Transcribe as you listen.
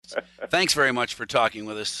Politics. Thanks very much for talking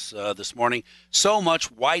with us this morning. So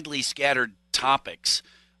much widely scattered topics.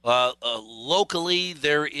 Locally,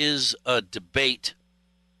 there is a debate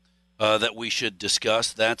that we should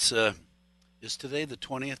discuss. That's is today the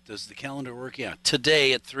 20th? Does the calendar work? Yeah.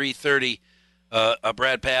 Today at 3:30,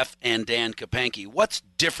 Brad Paff and Dan Kapanke. What's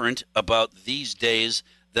different about these days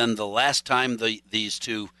than the last time these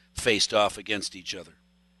two faced off against each other?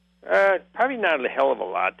 Probably not a hell of a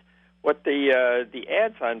lot. What the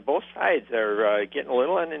ads on both sides are getting a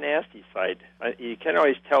little on the nasty side. You can't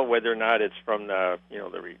always tell whether or not it's from the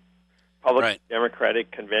Republican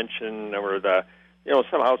Democratic convention or the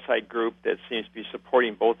some outside group that seems to be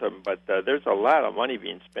supporting both of them. But there's a lot of money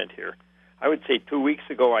being spent here. I would say 2 weeks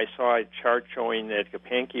ago I saw a chart showing that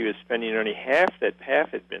Kapanke was spending only half that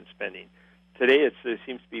Paff had been spending. Today it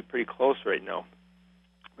seems to be pretty close right now.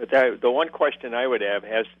 But the one question I would have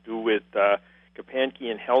has to do with Kapanke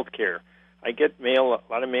and health care. I get mail, a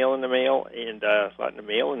lot of mail in the mail, and a lot of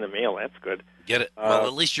mail in the mail. That's good. Get it? Well,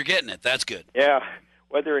 at least you're getting it. That's good. Yeah.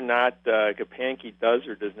 Whether or not Kapanke does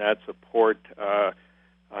or does not support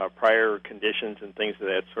prior conditions and things of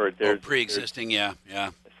that sort. Pre-existing, yeah.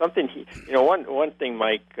 Something one thing,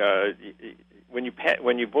 Mike. When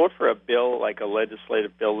you vote for a bill like a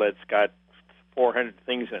legislative bill that's got 400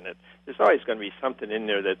 things in it, there's always going to be something in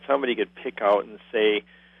there that somebody could pick out and say,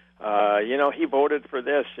 he voted for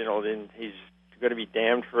this, then he's going to be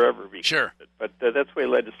damned forever. Sure. But that's the way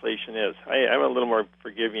legislation is. I'm a little more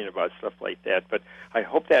forgiving about stuff like that. But I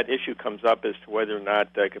hope that issue comes up as to whether or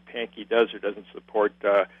not Kapanke does or doesn't support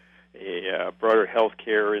a broader health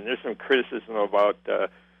care. And there's some criticism about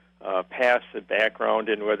Paff's background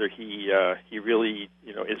and whether he really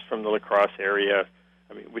is from the La Crosse area.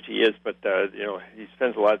 I mean, which he is, but he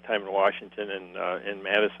spends a lot of time in Washington and in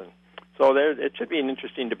Madison. So it should be an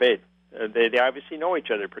interesting debate. They obviously know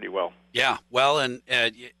each other pretty well. Yeah, well, and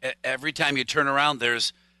every time you turn around, there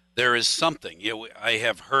is something. I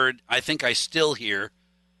have heard. I think I still hear.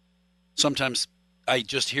 Sometimes I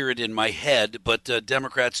just hear it in my head, but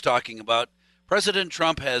Democrats talking about President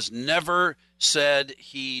Trump has never said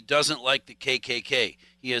he doesn't like the KKK.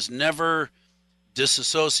 He has never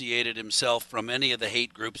disassociated himself from any of the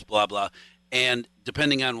hate groups, blah, blah. And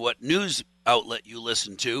depending on what news outlet you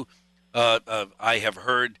listen to, I have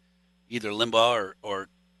heard either Limbaugh or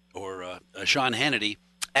Sean Hannity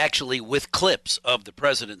actually with clips of the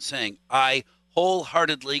president saying, I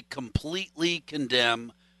wholeheartedly, completely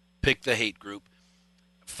condemn pick the hate group,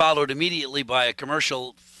 followed immediately by a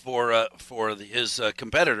commercial for his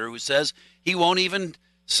competitor who says he won't even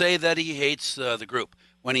say that he hates the group.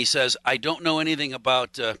 When he says, I don't know anything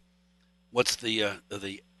about what's the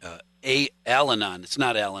Al-Anon. It's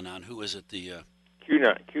not Al-Anon. Who is it? The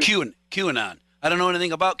QAnon. I don't know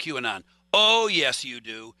anything about QAnon. Oh, yes, you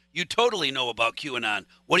do. You totally know about QAnon.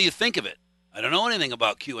 What do you think of it? I don't know anything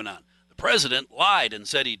about QAnon. The president lied and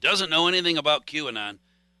said he doesn't know anything about QAnon.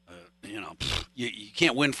 You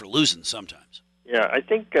can't win for losing sometimes. Yeah, I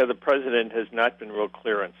think the president has not been real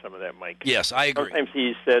clear on some of that, Mike. Yes, I agree. Sometimes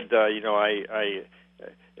he said,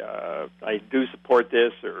 I do support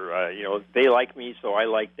this, or they like me, so I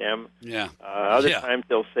like them. Yeah. Other times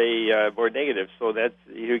they'll say more negative. So that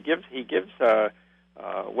he gives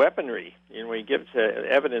weaponry. He gives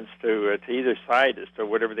evidence to either side as to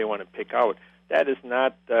whatever they want to pick out. That is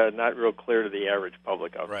not real clear to the average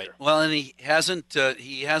public out there. Right. Well, and he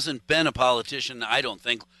hasn't been a politician, I don't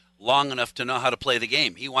think, long enough to know how to play the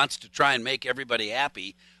game. He wants to try and make everybody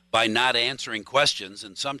happy by not answering questions,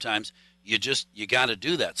 and sometimes you got to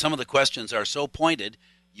do that. Some of the questions are so pointed,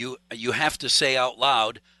 you have to say out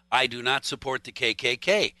loud, I do not support the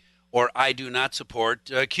KKK, or I do not support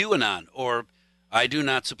QAnon, or I do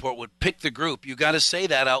not support pick the group. You got to say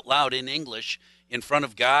that out loud in English in front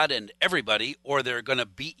of God and everybody, or they're going to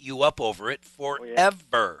beat you up over it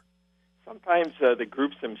forever. Sometimes the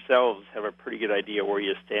groups themselves have a pretty good idea where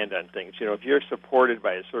you stand on things. If you're supported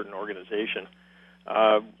by a certain organization,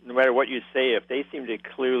 no matter what you say, if they seem to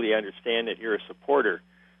clearly understand that you're a supporter,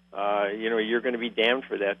 you're going to be damned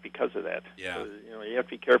for that because of that. Yeah. So, you have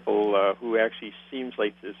to be careful who actually seems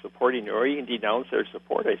like they're supporting you, or you can denounce their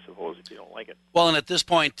support, I suppose, if you don't like it. Well, and at this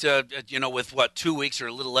point, with 2 weeks or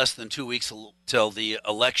a little less than 2 weeks till the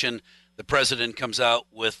election, the president comes out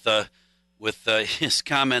with his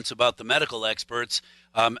comments about the medical experts.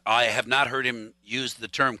 I have not heard him use the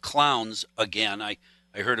term clowns again. I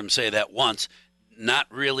heard him say that once. Not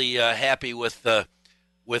really happy with Dr.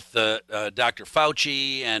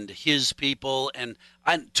 Fauci and his people. And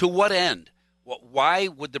to what end? Why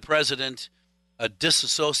would the president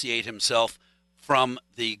disassociate himself from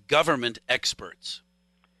the government experts?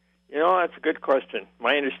 That's a good question.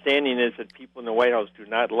 My understanding is that people in the White House do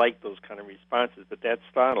not like those kind of responses, but that's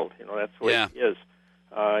Donald. That's the way he is.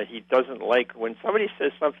 He doesn't like when somebody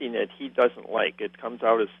says something that he doesn't like. It comes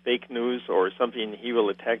out as fake news or something. He will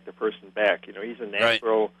attack the person back. He's a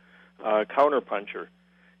natural counterpuncher.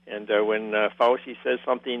 And when Fauci says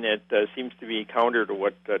something that seems to be counter to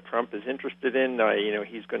what Trump is interested in,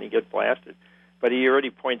 he's going to get blasted. But he already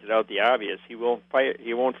pointed out the obvious. He won't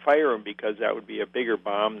fire him because that would be a bigger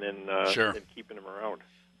bomb than keeping him around.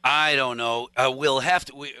 I don't know. We'll have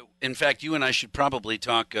to. In fact, you and I should probably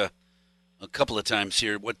talk a couple of times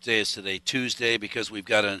here. What day is today? Tuesday, because we've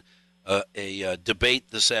got a debate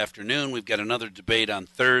this afternoon. We've got another debate on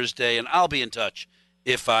Thursday, and I'll be in touch.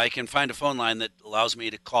 If I can find a phone line that allows me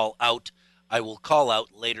to call out, I will call out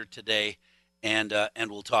later today, and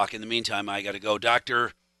we'll talk. In the meantime, I got to go.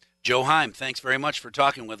 Dr. Joe Heim, thanks very much for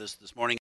talking with us this morning.